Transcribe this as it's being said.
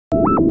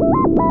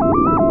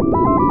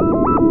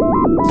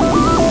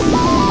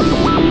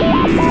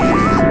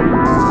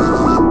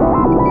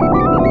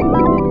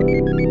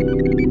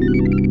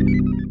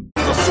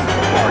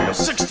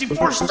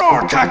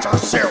Starcatchers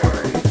Series.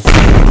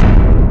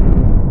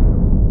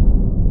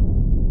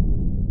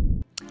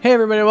 Hey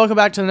everybody, welcome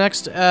back to the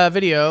next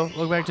video.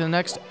 Welcome back to the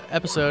next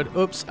episode.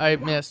 Oops, I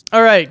missed.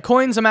 Alright,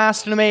 coins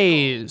amassed in a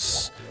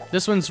maze.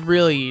 This one's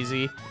really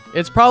easy.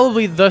 It's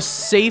probably the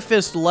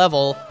safest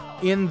level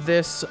in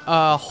this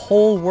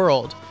whole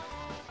world.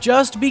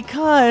 Just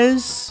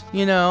because,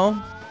 you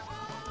know,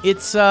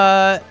 it's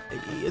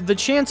the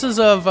chances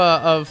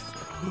of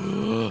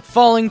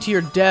falling to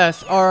your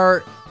death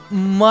are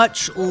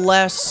much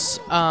less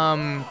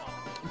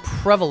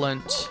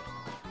prevalent,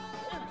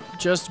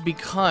 just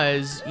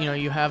because, you know,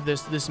 you have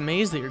this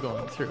maze that you're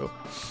going through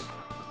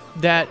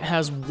that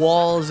has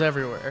walls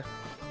everywhere.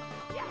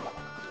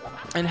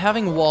 And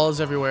having walls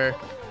everywhere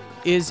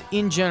is,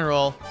 in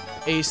general,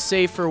 a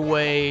safer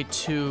way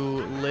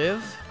to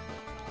live.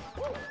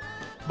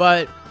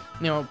 But,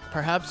 you know,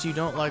 perhaps you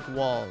don't like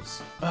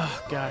walls.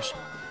 Oh, gosh.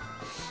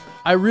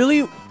 I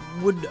really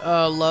would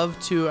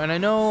love to, and I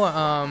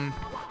know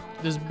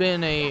there's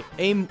been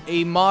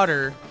a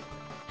modder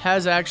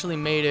has actually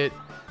made it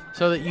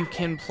so that you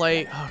can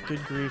play. Oh,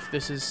 good grief,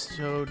 this is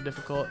so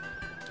difficult.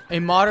 A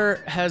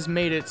modder has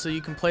made it so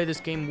you can play this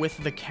game with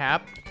the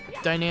cap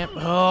dynamic.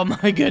 Oh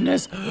my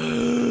goodness.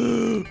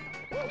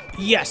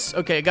 Yes.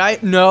 Okay, a guy.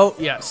 No.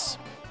 Yes.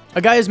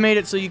 A guy has made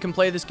it so you can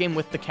play this game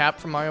with the cap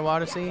from Mario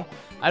Odyssey.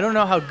 I don't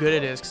know how good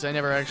it is because I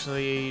never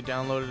actually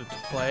downloaded it to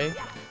play.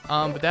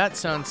 But that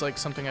sounds like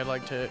something I'd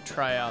like to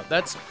try out.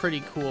 That's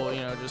pretty cool, you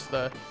know, just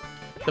the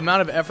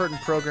amount of effort and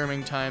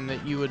programming time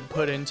that you would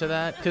put into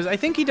that. Because I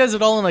think he does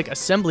it all in, like,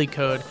 assembly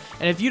code.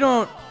 And if you're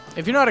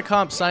not a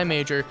comp sci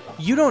major,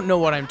 you don't know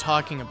what I'm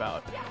talking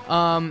about.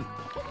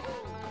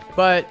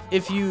 But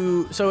if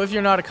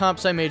you're not a comp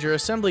sci major,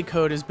 assembly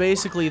code is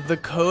basically the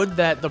code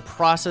that the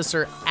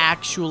processor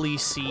actually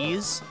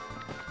sees.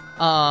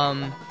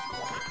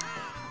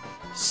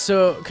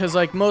 So, because,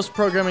 like, most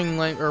programming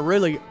or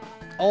really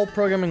all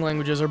programming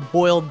languages are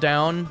boiled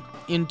down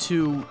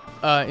into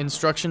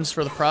instructions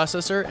for the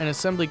processor, and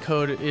assembly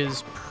code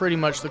is pretty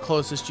much the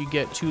closest you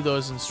get to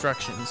those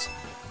instructions.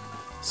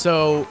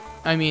 So,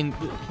 I mean,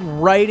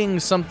 writing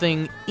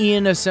something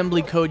in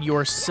assembly code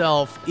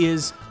yourself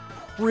is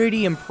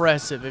pretty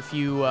impressive if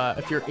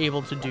you're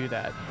able to do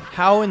that.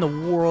 How in the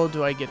world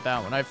do I get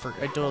that one? I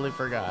totally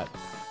forgot.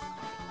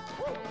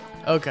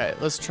 Okay,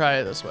 let's try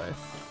it this way.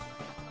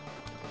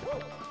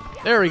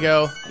 There we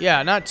go.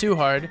 Yeah, not too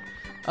hard.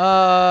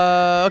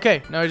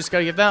 Okay, now I just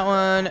gotta get that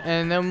one,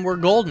 and then we're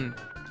golden.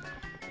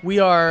 We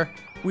are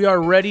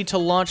ready to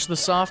launch the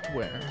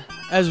software,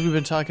 as we've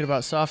been talking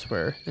about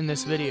software in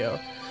this video.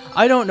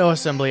 I don't know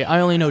assembly,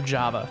 I only know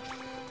Java.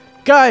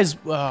 Guys,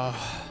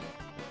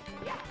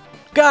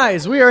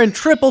 guys, we are in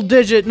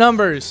triple-digit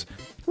numbers.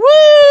 Woo!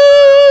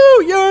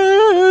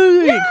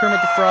 Yay! Kermit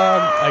the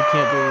Frog,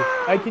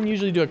 I can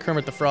usually do a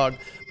Kermit the Frog,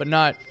 but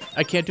I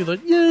can't do the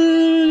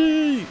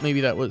yay! Maybe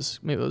that was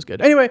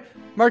good. Anyway,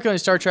 mark it on the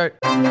star chart.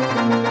 I'll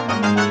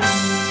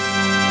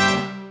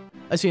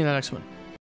see you in the next one.